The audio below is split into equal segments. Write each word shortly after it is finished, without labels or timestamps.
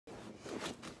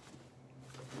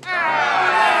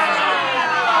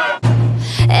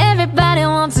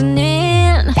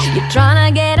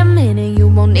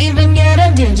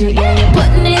magic. Yeah, you're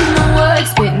putting in the work,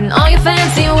 spitting all your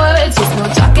fancy words. Just no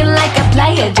talking like a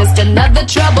player, just another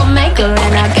troublemaker,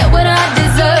 and I get what I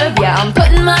deserve. Yeah, I'm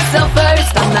putting myself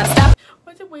first, I'm not stopping.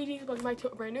 What's up, Waigeys? Welcome back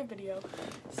to a brand new video.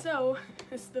 So,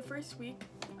 this is the first week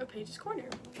of Paige's Corner.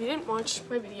 If you didn't watch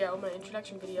my video, my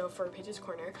introduction video for Paige's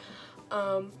Corner,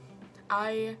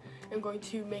 I am going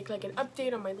to make like an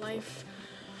update on my life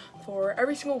for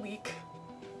every single week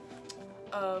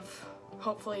of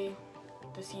hopefully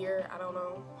this year. I don't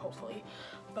know, hopefully,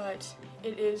 but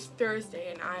it is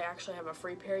Thursday and I actually have a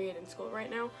free period in school right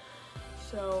now.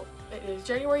 So it is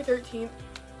January 13th,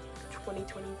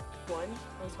 2021.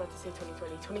 I was about to say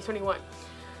 2020, 2021.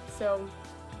 So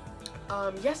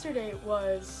yesterday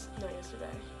was, not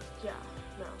yesterday, yeah,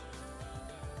 no.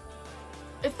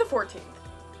 It's the 14th.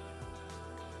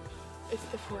 It's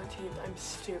the 14th, I'm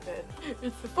stupid.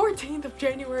 It's the 14th of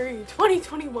January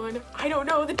 2021. I don't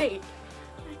know the date.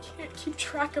 I can't keep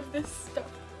track of this stuff.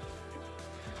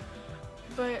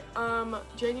 But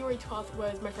January 12th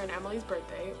was my friend Emily's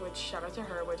birthday, which shout out to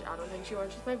her, which I don't think she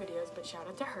watches my videos, but shout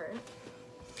out to her.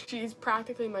 She's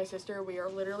practically my sister. We are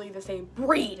literally the same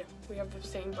breed. We have the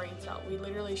same brain cell. We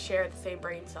literally share the same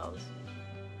brain cells.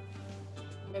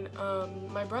 And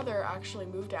my brother actually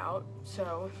moved out,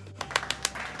 so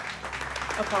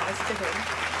applause to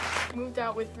him. He moved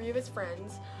out with 3 of his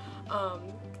friends,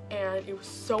 and it was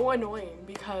so annoying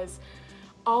because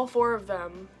all 4 of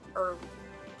them, or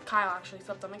Kyle actually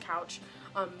slept on the couch.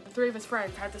 The 3 of his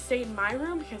friends had to stay in my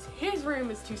room because his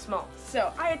room is too small.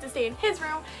 So I had to stay in his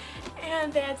room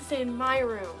and they had to stay in my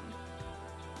room.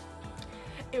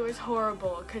 It was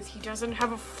horrible because he doesn't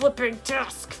have a flipping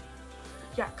desk.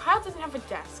 Yeah, Kyle doesn't have a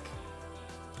desk.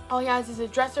 All he has is a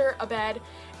dresser, a bed,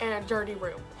 and a dirty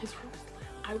room. His room is,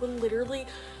 I would literally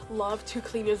love to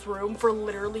clean his room for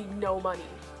literally no money.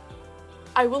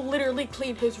 I will literally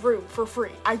clean his room for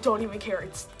free. I don't even care.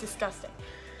 It's disgusting.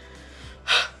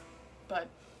 But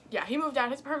yeah, he moved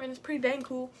out. His apartment is pretty dang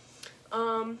cool.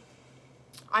 I'm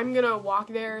gonna walk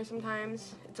there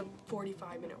sometimes. It's a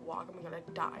 45-minute walk. I'm gonna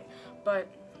die. But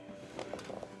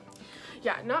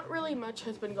yeah, not really much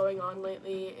has been going on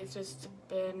lately. It's just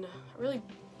been a really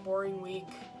boring week.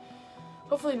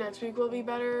 Hopefully next week will be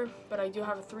better, but I do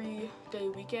have a 3-day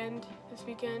weekend this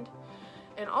weekend.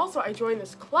 And also I joined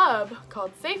this club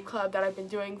called Safe Club that I've been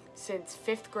doing since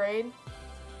 5th grade.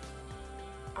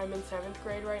 I'm in 7th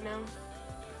grade right now.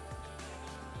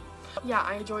 Yeah,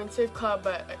 I joined Safe Club,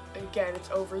 but again, it's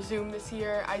over Zoom this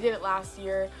year. I did it last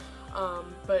year,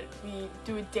 but we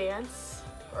do a dance,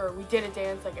 or we did a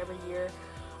dance like every year.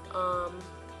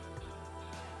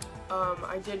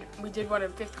 We did one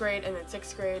in 5th grade and then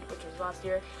 6th grade, which was last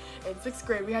year. In 6th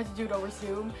grade, we had to do it over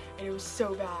Zoom, and it was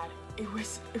so bad. It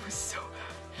was so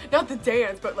bad. Not the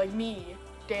dance, but like me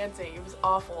dancing. It was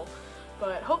awful.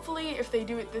 But hopefully, if they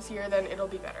do it this year, then it'll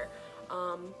be better.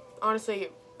 Honestly,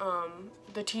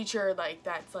 the teacher, like,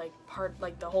 that's like part,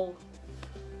 like the whole,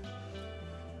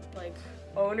 like,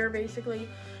 owner basically,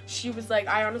 she was like,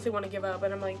 I honestly want to give up,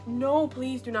 and I'm like, no,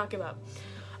 please do not give up.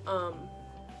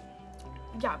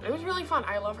 Yeah, but it was really fun.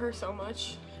 I love her so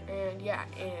much, and yeah,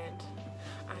 and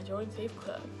I joined Safe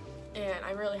Club, and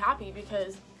I'm really happy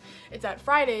because it's on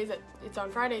Fridays at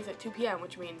 2 p.m.,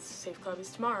 which means Safe Club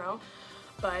is tomorrow.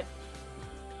 But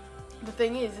the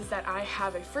thing is that I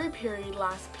have a free period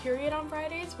last period on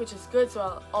Fridays, which is good, so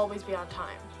I'll always be on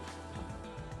time.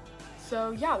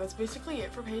 So yeah, that's basically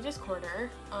it for Paige's Corner.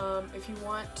 If you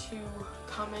want to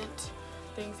comment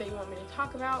things that you want me to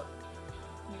talk about,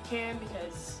 you can,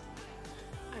 because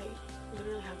I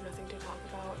literally have nothing to talk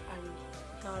about. I'm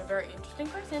not a very interesting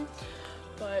person,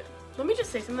 but let me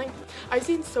just say something. I've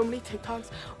seen so many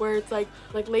TikToks where it's like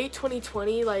late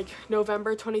 2020, like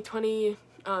November 2020,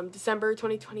 December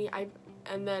 2020,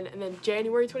 and then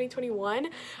January 2021.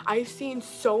 I've seen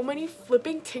so many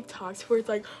flipping TikToks where it's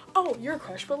like, oh, your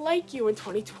crush will like you in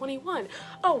 2021.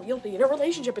 Oh, you'll be in a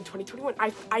relationship in 2021.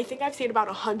 I think I've seen about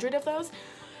 100 of those,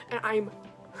 and I'm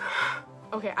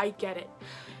okay. I get it.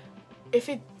 If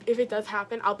it does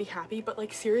happen, I'll be happy, but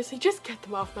like seriously, just get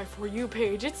them off my For You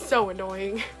page. It's so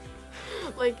annoying.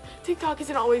 Like, TikTok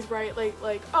isn't always right.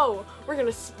 Like, oh, we're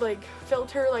gonna like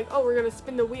filter, like, oh, we're gonna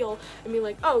spin the wheel and be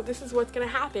like, oh, this is what's gonna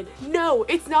happen. No,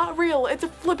 it's not real. It's a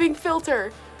flipping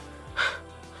filter.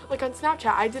 Like on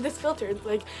Snapchat, I did this filter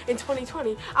like in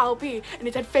 2020, I'll be, and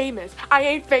it said famous. I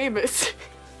ain't famous.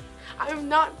 I'm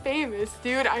not famous,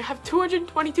 dude. I have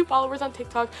 222 followers on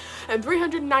TikTok and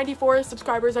 394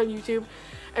 subscribers on YouTube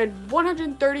and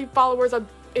 130 followers on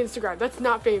Instagram. That's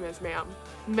not famous, ma'am.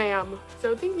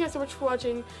 So thank you guys so much for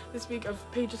watching this week of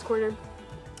Paige's Corner,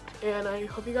 and I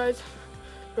hope you guys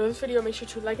enjoyed this video, make sure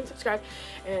to like and subscribe.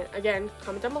 And again,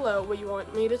 comment down below what you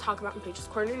want me to talk about in Paige's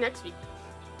Corner next week.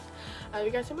 I love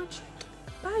you guys so much.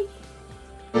 Bye.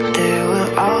 There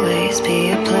will always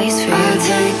be a place for you.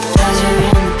 Take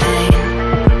pleasure in